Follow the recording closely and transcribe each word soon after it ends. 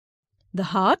The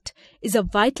heart is a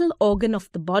vital organ of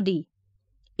the body.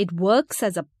 It works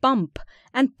as a pump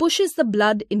and pushes the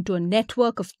blood into a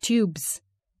network of tubes.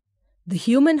 The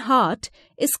human heart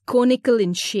is conical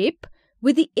in shape,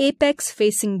 with the apex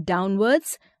facing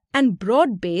downwards and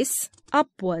broad base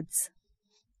upwards.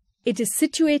 It is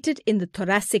situated in the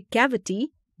thoracic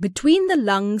cavity between the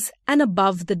lungs and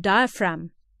above the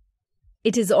diaphragm.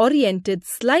 It is oriented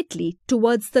slightly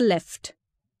towards the left.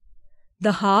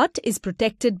 The heart is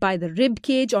protected by the rib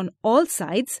cage on all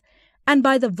sides and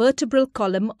by the vertebral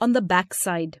column on the back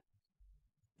side.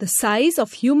 The size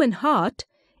of human heart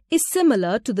is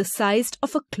similar to the size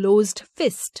of a closed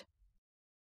fist.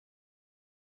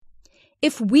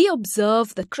 If we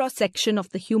observe the cross-section of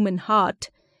the human heart,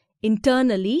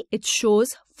 internally it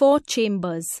shows 4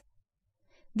 chambers.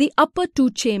 The upper 2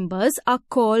 chambers are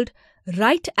called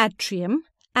right atrium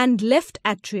and left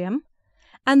atrium,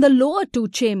 and the lower 2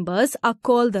 chambers are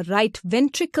called the right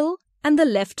ventricle and the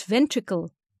left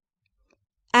ventricle.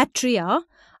 Atria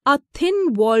are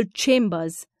thin-walled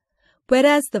chambers,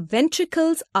 whereas the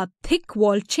ventricles are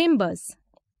thick-walled chambers.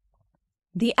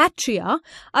 The atria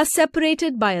are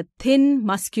separated by a thin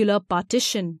muscular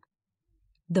partition.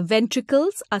 The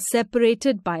ventricles are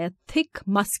separated by a thick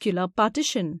muscular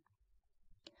partition.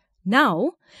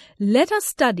 Now, let us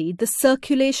study the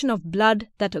circulation of blood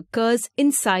that occurs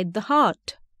inside the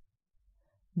heart.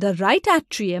 The right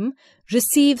atrium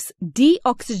receives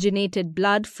deoxygenated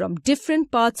blood from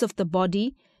different parts of the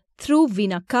body through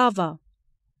vena cava.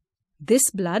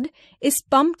 This blood is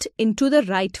pumped into the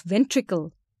right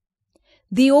ventricle.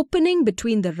 The opening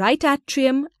between the right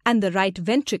atrium and the right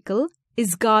ventricle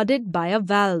is guarded by a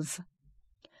valve.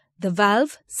 The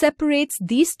valve separates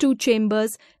these 2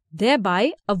 chambers,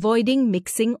 thereby avoiding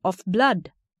mixing of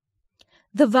blood.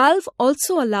 The valve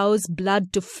also allows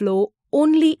blood to flow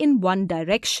only in one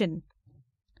direction.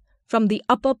 From the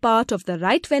upper part of the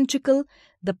right ventricle,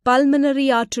 the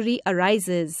pulmonary artery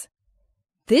arises.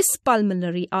 This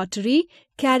pulmonary artery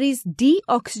carries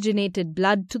deoxygenated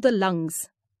blood to the lungs.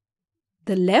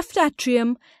 The left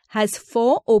atrium has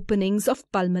 4 openings of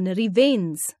pulmonary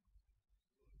veins.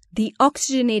 The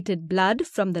oxygenated blood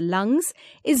from the lungs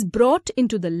is brought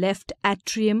into the left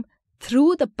atrium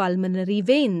through the pulmonary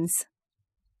veins.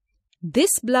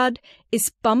 This blood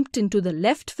is pumped into the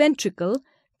left ventricle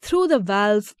through the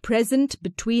valve present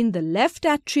between the left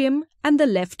atrium and the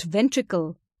left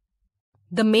ventricle.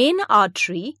 The main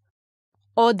artery,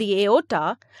 or the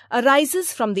aorta,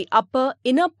 arises from the upper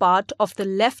inner part of the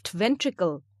left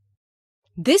ventricle.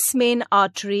 This main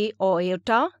artery or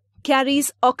aorta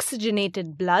carries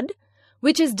oxygenated blood,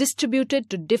 which is distributed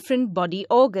to different body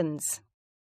organs.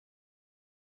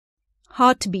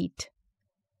 Heartbeat.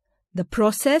 The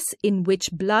process in which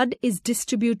blood is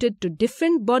distributed to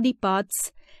different body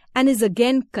parts and is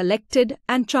again collected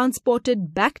and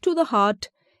transported back to the heart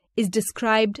is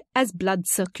described as blood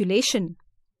circulation.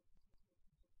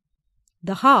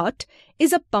 The heart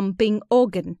is a pumping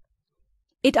organ.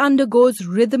 It undergoes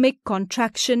rhythmic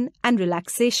contraction and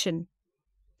relaxation.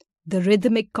 The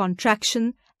rhythmic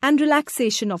contraction and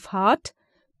relaxation of heart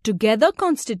together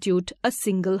constitute a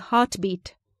single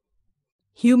heartbeat.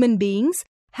 Human beings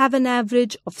have an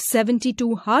average of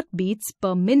 72 heartbeats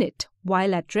per minute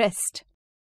while at rest.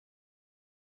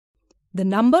 The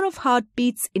number of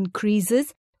heartbeats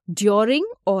increases during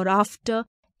or after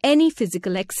any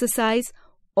physical exercise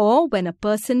or when a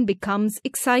person becomes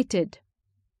excited.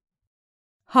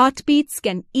 Heartbeats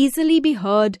can easily be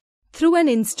heard through an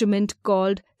instrument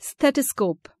called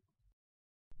stethoscope.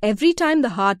 Every time the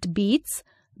heart beats,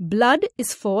 blood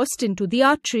is forced into the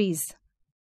arteries.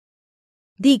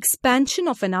 The expansion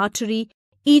of an artery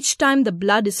each time the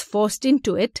blood is forced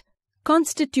into it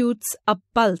constitutes a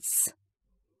pulse.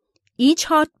 Each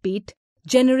heartbeat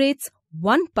generates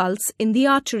 1 pulse in the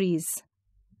arteries.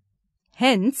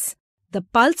 Hence, the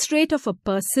pulse rate of a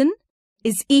person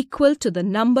is equal to the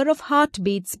number of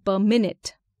heartbeats per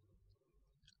minute.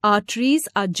 Arteries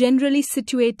are generally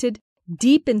situated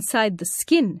deep inside the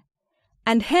skin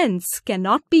and hence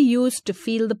cannot be used to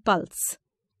feel the pulse.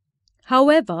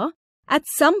 However, at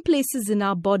some places in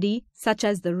our body, such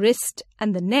as the wrist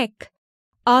and the neck,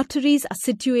 arteries are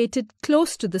situated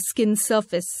close to the skin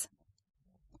surface.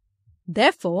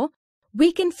 Therefore,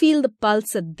 we can feel the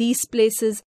pulse at these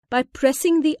places by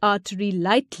pressing the artery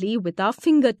lightly with our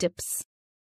fingertips.